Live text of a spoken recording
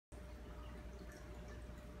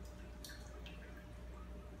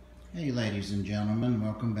Hey ladies and gentlemen,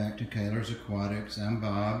 welcome back to Kaler's Aquatics. I'm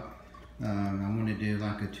Bob. I want to do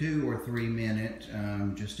like a 2 or 3 minute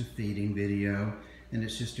just a feeding video, and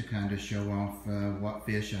it's just to kind of show off what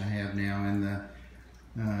fish I have now in the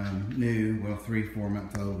new, well, 3-4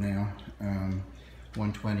 month old now,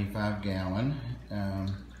 125 gallon.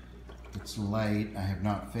 It's late. I have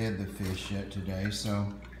not fed the fish yet today,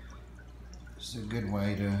 so it's a good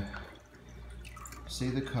way to see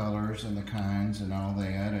the colors and the kinds and all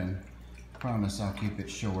that, and promise I'll keep it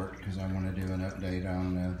short because I want to do an update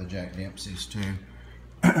on the Jack Dempsey's too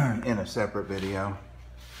in a separate video.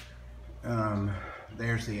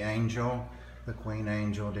 There's the angel, the queen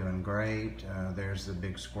angel, doing great. There's the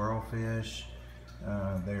big squirrelfish.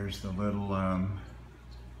 There's the little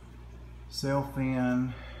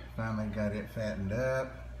sailfin, finally got it fattened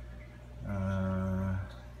up.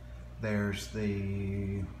 There's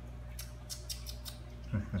the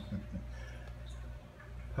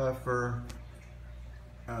puffer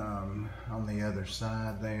on the other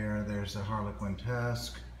side there. There's a harlequin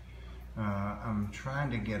tusk. I'm trying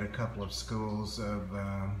to get a couple of schools of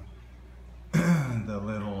the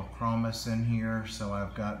little chromis in here. So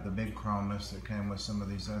I've got the big chromis that came with some of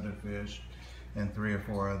these other fish and 3 or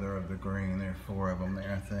 4 other of the green. There are 4 of them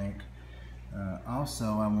there, I think. Also,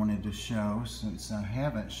 I wanted to show, since I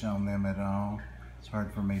haven't shown them at all, it's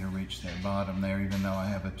hard for me to reach that bottom there, even though I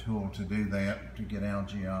have a tool to do that, to get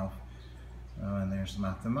algae off. And there's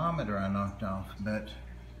my thermometer I knocked off. But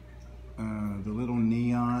the little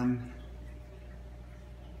neon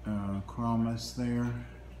chromis there,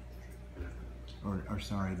 or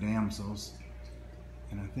sorry, damsels.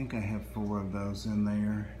 And I think I have 4 of those in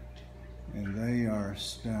there. And they are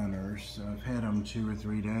stunners. So I've had them 2 or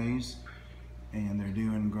 3 days, and they're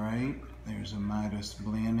doing great. There's a Midas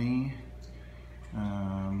blenny.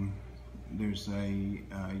 There's a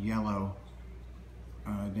yellow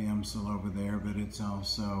damsel over there, but it's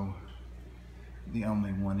also the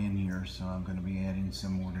only one in here, so I'm going to be adding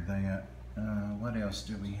some more to that. What else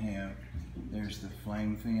do we have? There's the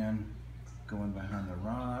flame fin going behind the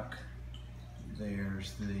rock.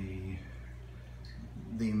 There's the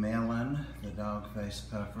melon, the dog-faced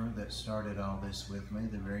puffer that started all this with me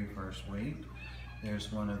the very first week.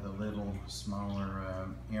 There's one of the little smaller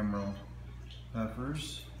emerald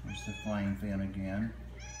puffers. There's the flame fin again.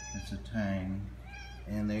 It's a tang.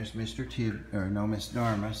 And there's Miss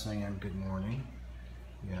Dharma saying good morning.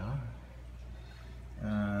 Yeah.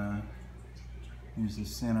 Here's the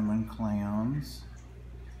cinnamon clowns.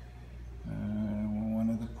 One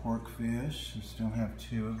of the pork fish. I still have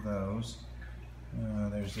 2 of those.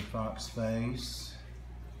 There's the fox face.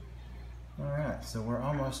 Alright, so we're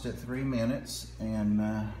almost at 3 minutes, and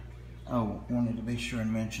oh, wanted to be sure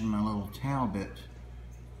and mention my little Talbot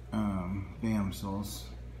damsels.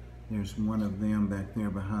 There's one of them back there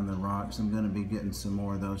behind the rocks. I'm going to be getting some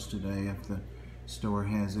more of those today if the store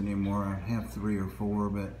has any more. I have 3 or 4,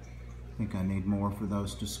 but I think I need more for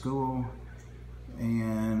those to school.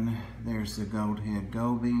 And there's the gold-head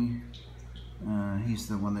goby. He's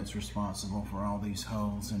the one that's responsible for all these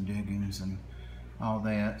holes and diggings and all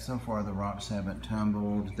that. So far the rocks haven't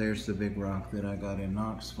tumbled. There's the big rock that I got in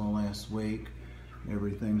Knoxville last week.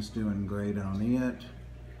 Everything's doing great on it.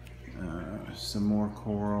 Some more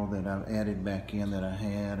coral that I've added back in that I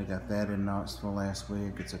had. I got that in Knoxville last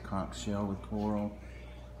week. It's a conch shell with coral.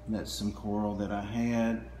 And that's some coral that I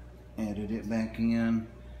had. Added it back in.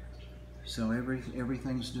 So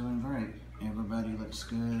everything's doing great. Everybody looks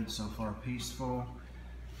good. So far peaceful.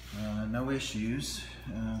 No issues.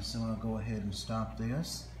 So I'll go ahead and stop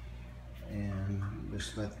this. And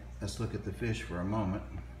let's look at the fish for a moment.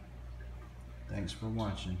 Thanks for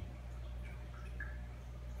watching.